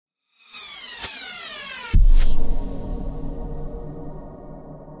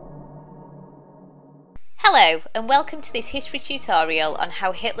Hello and welcome to this history tutorial on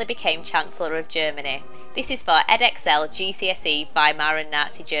how Hitler became Chancellor of Germany. This is for Edexcel GCSE Weimar and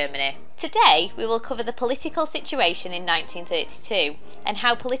Nazi Germany. Today we will cover the political situation in 1932 and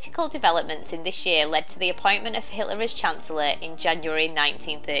how political developments in this year led to the appointment of Hitler as Chancellor in January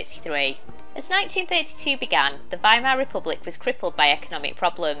 1933. As 1932 began, the Weimar Republic was crippled by economic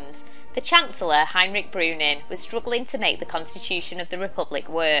problems. The Chancellor, Heinrich Brüning, was struggling to make the constitution of the Republic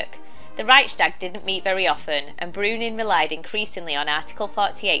work. The Reichstag didn't meet very often, and Brüning relied increasingly on Article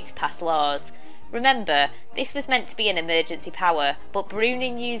 48 to pass laws. Remember, this was meant to be an emergency power, but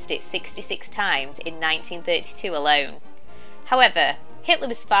Brüning used it 66 times in 1932 alone. However, Hitler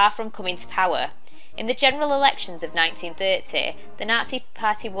was far from coming to power. In the general elections of 1930, the Nazi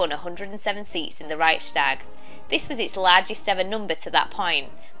Party won 107 seats in the Reichstag. This was its largest ever number to that point,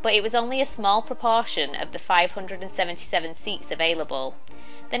 but it was only a small proportion of the 577 seats available.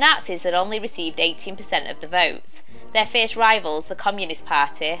 The Nazis had only received 18% of the votes. Their fierce rivals, the Communist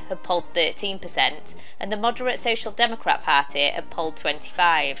Party, had polled 13%, and the moderate Social Democrat Party had polled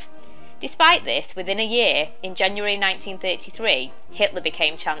 25%. Despite this, within a year, in January 1933, Hitler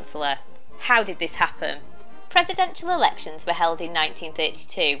became Chancellor. How did this happen? Presidential elections were held in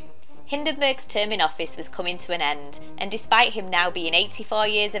 1932. Hindenburg's term in office was coming to an end, and despite him now being 84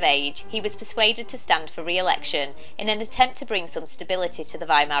 years of age, he was persuaded to stand for re-election in an attempt to bring some stability to the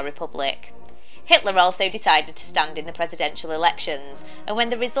Weimar Republic. Hitler also decided to stand in the presidential elections, and when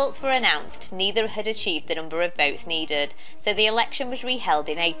the results were announced, neither had achieved the number of votes needed, so the election was reheld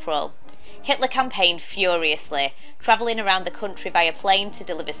in April. Hitler campaigned furiously, travelling around the country via plane to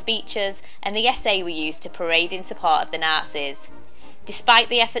deliver speeches, and the SA were used to parade in support of the Nazis. Despite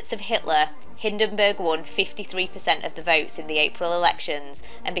the efforts of Hitler, Hindenburg won 53% of the votes in the April elections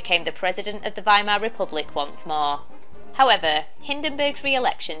and became the president of the Weimar Republic once more. However, Hindenburg's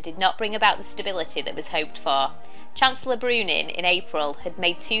re-election did not bring about the stability that was hoped for. Chancellor Brüning, in April, had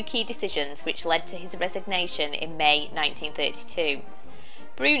made two key decisions which led to his resignation in May 1932.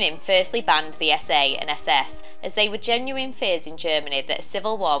 Brüning firstly banned the SA and SS, as they were genuine fears in Germany that a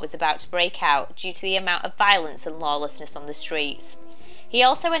civil war was about to break out due to the amount of violence and lawlessness on the streets. He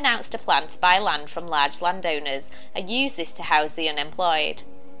also announced a plan to buy land from large landowners and use this to house the unemployed.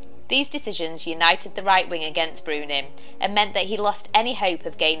 These decisions united the right wing against Brüning and meant that he lost any hope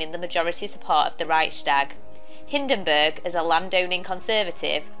of gaining the majority support of the Reichstag. Hindenburg, as a landowning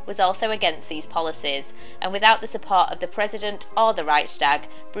conservative, was also against these policies, and without the support of the President or the Reichstag,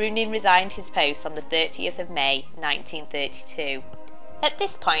 Brüning resigned his post on the 30th of May 1932. At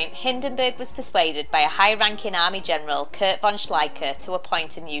this point, Hindenburg was persuaded by a high-ranking army general, Kurt von Schleicher, to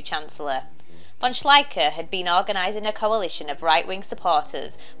appoint a new chancellor. Von Schleicher had been organising a coalition of right-wing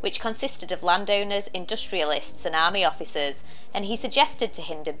supporters which consisted of landowners, industrialists and army officers, and he suggested to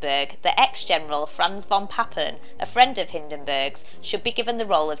Hindenburg that ex-general Franz von Papen, a friend of Hindenburg's, should be given the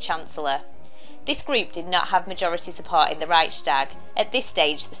role of chancellor. This group did not have majority support in the Reichstag. At this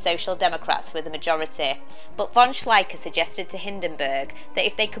stage, the Social Democrats were the majority, but von Schleicher suggested to Hindenburg that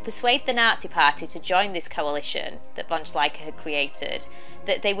if they could persuade the Nazi Party to join this coalition that von Schleicher had created,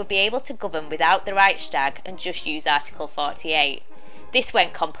 that they would be able to govern without the Reichstag and just use Article 48. This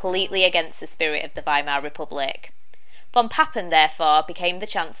went completely against the spirit of the Weimar Republic. Von Papen therefore became the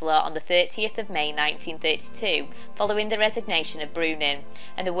Chancellor on the 30th of May 1932, following the resignation of Brüning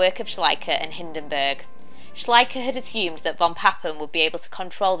and the work of Schleicher and Hindenburg. Schleicher had assumed that von Papen would be able to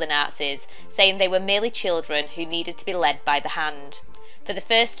control the Nazis, saying they were merely children who needed to be led by the hand. For the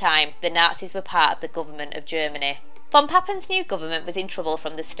first time, the Nazis were part of the government of Germany. Von Papen's new government was in trouble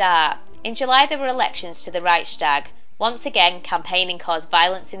from the start. In July there were elections to the Reichstag. Once again, campaigning caused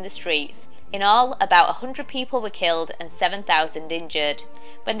violence in the streets. In all, about 100 people were killed and 7,000 injured.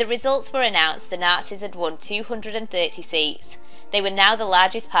 When the results were announced, the Nazis had won 230 seats. They were now the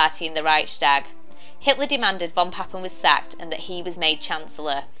largest party in the Reichstag. Hitler demanded von Papen was sacked and that he was made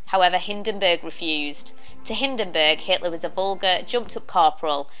Chancellor. However, Hindenburg refused. To Hindenburg, Hitler was a vulgar, jumped-up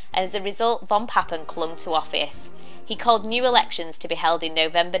corporal, and as a result, von Papen clung to office. He called new elections to be held in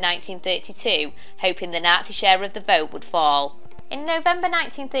November 1932, hoping the Nazi share of the vote would fall. In November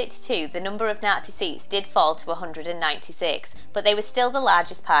 1932, the number of Nazi seats did fall to 196, but they were still the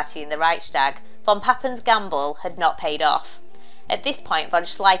largest party in the Reichstag. Von Papen's gamble had not paid off. At this point, von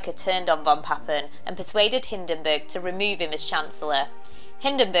Schleicher turned on von Papen and persuaded Hindenburg to remove him as Chancellor.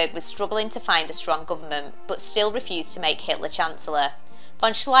 Hindenburg was struggling to find a strong government, but still refused to make Hitler Chancellor.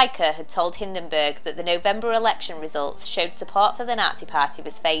 Von Schleicher had told Hindenburg that the November election results showed support for the Nazi Party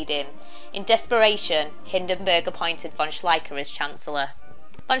was fading. In desperation, Hindenburg appointed von Schleicher as Chancellor.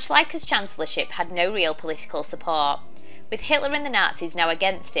 Von Schleicher's chancellorship had no real political support. With Hitler and the Nazis now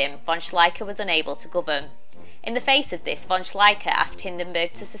against him, von Schleicher was unable to govern. In the face of this, von Schleicher asked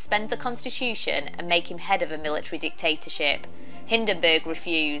Hindenburg to suspend the constitution and make him head of a military dictatorship. Hindenburg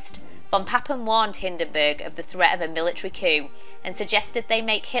refused. Von Papen warned Hindenburg of the threat of a military coup and suggested they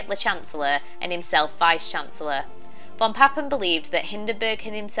make Hitler Chancellor and himself Vice-Chancellor. Von Papen believed that Hindenburg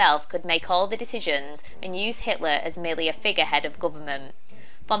and himself could make all the decisions and use Hitler as merely a figurehead of government.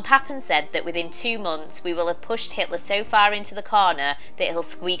 Von Papen said that within 2 months we will have pushed Hitler so far into the corner that he'll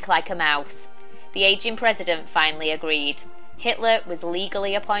squeak like a mouse. The aging president finally agreed. Hitler was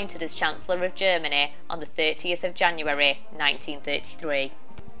legally appointed as Chancellor of Germany on the 30th of January 1933.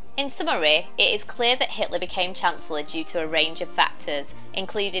 In summary, it is clear that Hitler became Chancellor due to a range of factors,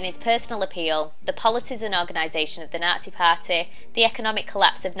 including his personal appeal, the policies and organisation of the Nazi Party, the economic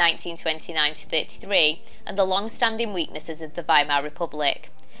collapse of 1929-33, and the long-standing weaknesses of the Weimar Republic.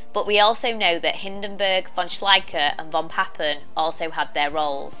 But we also know that Hindenburg, von Schleicher and von Papen also had their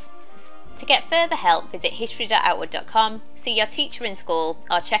roles. To get further help, visit history.outwood.com, see your teacher in school,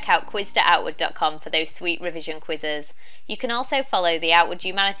 or check out quiz.outwood.com for those sweet revision quizzes. You can also follow the Outwood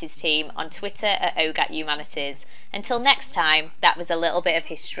Humanities team on Twitter at OGAT Humanities. Until next time, that was a little bit of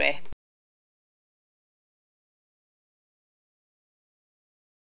history.